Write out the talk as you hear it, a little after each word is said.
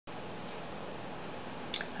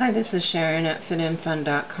Hi, this is Sharon at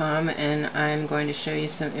fitinfun.com, and I'm going to show you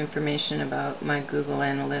some information about my Google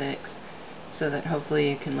Analytics so that hopefully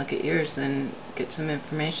you can look at yours and get some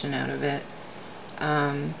information out of it.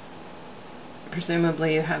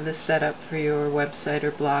 Presumably you have this set up for your website or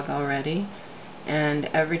blog already, and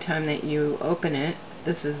every time that you open it,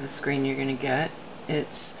 this is the screen you're going to get.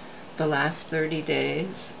 It's the last 30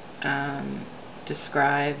 days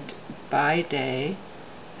described by day,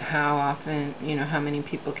 how often, how many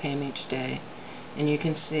people came each day. And you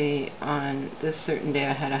can see on this certain day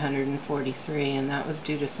I had 143, and that was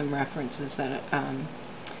due to some references that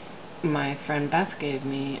my friend Beth gave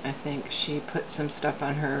me. I think she put some stuff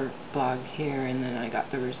on her blog here, and then I got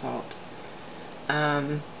the result.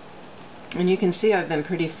 And you can see I've been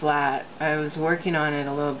pretty flat. I was working on it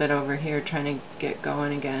a little bit over here, trying to get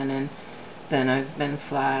going again, and then I've been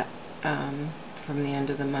flat from the end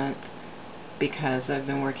of the month, because I've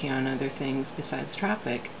been working on other things besides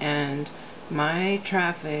traffic. And my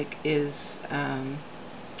traffic is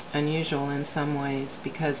unusual in some ways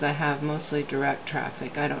because I have mostly direct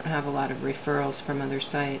traffic. I don't have a lot of referrals from other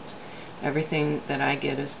sites. Everything that I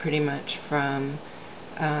get is pretty much from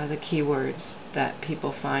the keywords that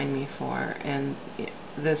people find me for, and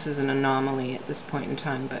this is an anomaly at this point in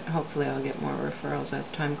time, but hopefully I'll get more referrals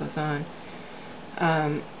as time goes on.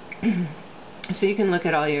 So you can look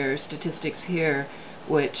at all your statistics here,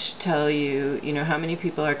 which tell you, how many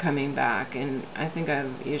people are coming back, and I think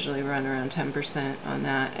I've usually run around 10% on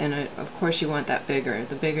that. And of course you want that bigger.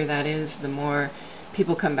 The bigger that is, the more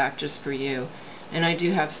people come back just for you. And I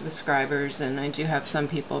do have subscribers, and I do have some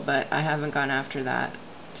people, but I haven't gone after that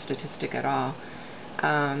statistic at all.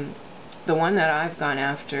 The one that I've gone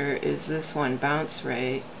after is this one, bounce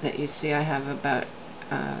rate, that you see I have about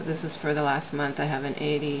this is for the last month. I have an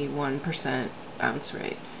 81% bounce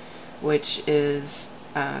rate, which is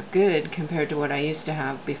good compared to what I used to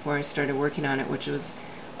have before I started working on it, which was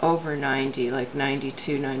over 90, like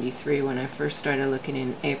 92, 93 when I first started looking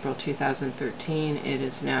in April 2013. It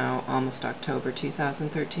is now almost October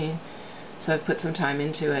 2013. So I've put some time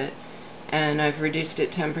into it, and I've reduced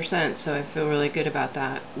it 10%, so I feel really good about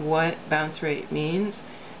that. What bounce rate means: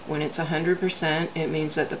 when it's 100%, it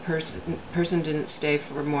means that the person didn't stay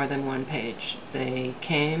for more than one page. They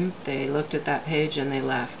came, they looked at that page, and they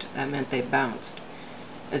left. That meant they bounced.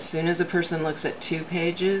 As soon as a person looks at 2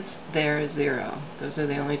 pages, they're a 0. Those are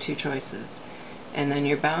the only 2 choices. And then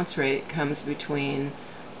your bounce rate comes between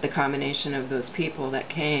the combination of those people that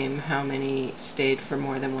came, how many stayed for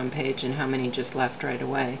more than one page, and how many just left right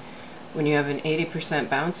away. When you have an 80%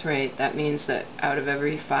 bounce rate, that means that out of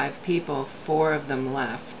every 5 people, 4 of them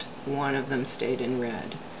left. 1 of them stayed in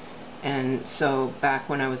red. And so back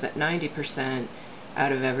when I was at 90%,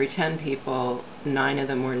 out of every 10 people, 9 of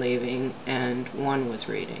them were leaving and 1 was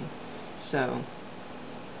reading. So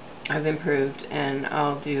I've improved, and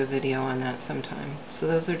I'll do a video on that sometime. So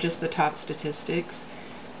those are just the top statistics.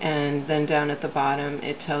 And then down at the bottom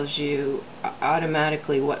it tells you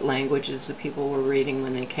automatically what languages the people were reading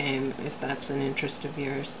when they came, if that's an interest of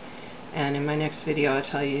yours. And in my next video I'll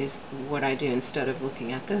tell you what I do instead of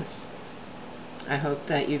looking at this. I hope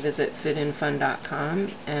that you visit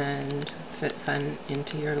fitinfun.com and fit fun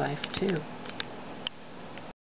into your life too.